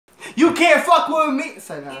You can't fuck with me.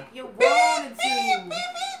 So now. If you wanted to.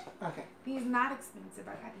 Okay. He's not expensive.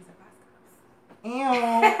 I got these at Bosco's. Ew.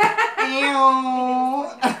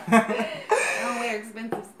 I don't wear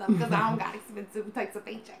expensive stuff because I don't got expensive types of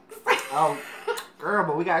paychecks. Oh, girl,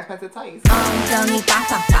 but we got expensive tights. 엉덩이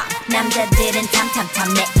빵빵빵 남자들은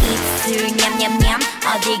탐탐탐 내 입술 냠냠냠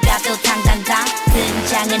어디 가도 당당당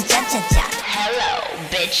등장은 짠짠짠 Hello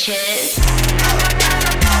bitches.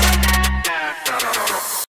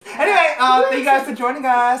 Anyway, thank you guys for joining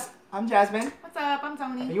us. I'm Jasmine. What's up? I'm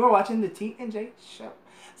Tony. And you are watching the T&J show.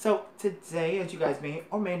 So today, as you guys may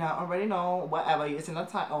or may not already know, whatever, it's in the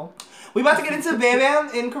title, we about to get into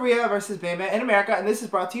BamBam in Korea versus BamBam in America, and this is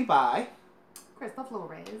brought to you by Crystal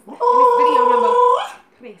Flores. And it's video number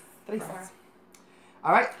 3.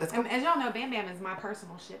 All right, let's go. As y'all know, BamBam is my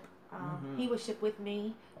personal ship. He was shipped with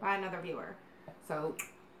me by another viewer. So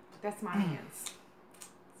that's my hands.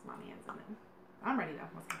 That's my hands on it. I'm ready though.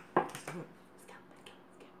 Let's go. Let's go.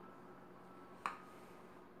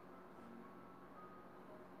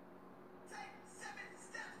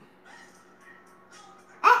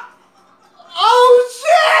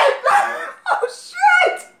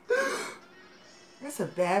 That's a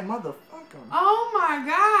bad motherfucker. Oh my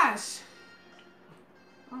gosh.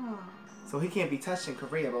 Oh. So he can't be touched in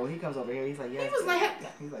Korea, but when he comes over here, he's like, yes. He was like,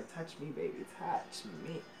 he's like, touch me, baby, touch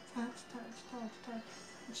me, touch.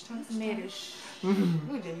 He's mad as shit.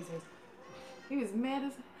 What did he say? He was mad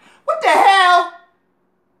as. What the hell?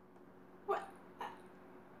 What?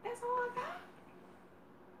 That's all I got.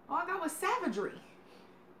 All I got was savagery,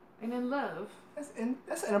 and then love.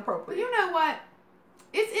 That's inappropriate. But you know what?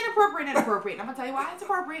 It's inappropriate and appropriate. I'm gonna tell you why it's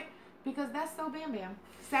appropriate. Because that's so BamBam.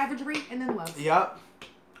 Savagery and then love. Yup.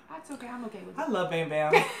 That's okay. I'm okay with it. I love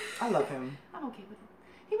BamBam. I love him. I'm okay with it.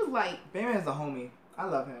 He was like. BamBam's a homie. I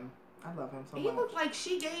love him. I love him so much. He looked like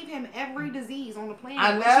she gave him every disease on the planet.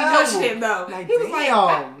 I know. When she touched him though. Like, he was damn.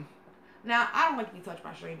 like. Now I don't like to be touched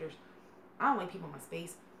by strangers. I don't like people in my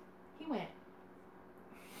space. He went.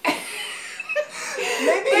 maybe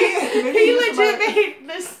he legit made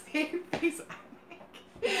the same face I make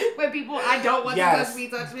when people I don't want to touch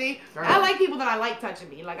me. Girl. I like people that I like touching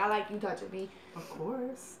me. Like I like you touching me. Of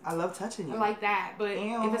course. I love touching you. I like that. But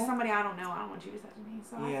Ew. if it's somebody I don't know, I don't want you to touch me.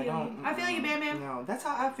 So yeah, I feel you, BamBam. No, that's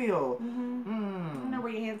how I feel. I don't know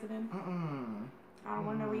where your hands have been. I don't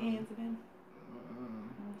want to know where your hands have been.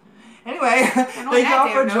 Anyway, thank y'all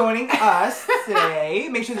for joining us today.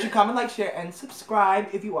 Make sure that you comment, like, share, and subscribe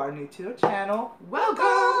if you are new to the channel.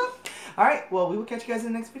 Welcome. Alright, well, we will catch you guys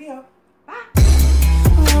in the next video. Bye.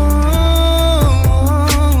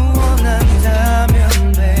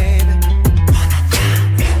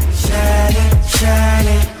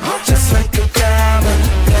 Just like a diamond,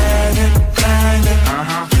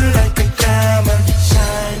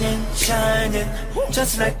 shining,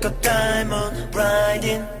 just like a diamond,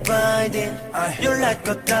 brighting, you're like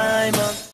a diamond.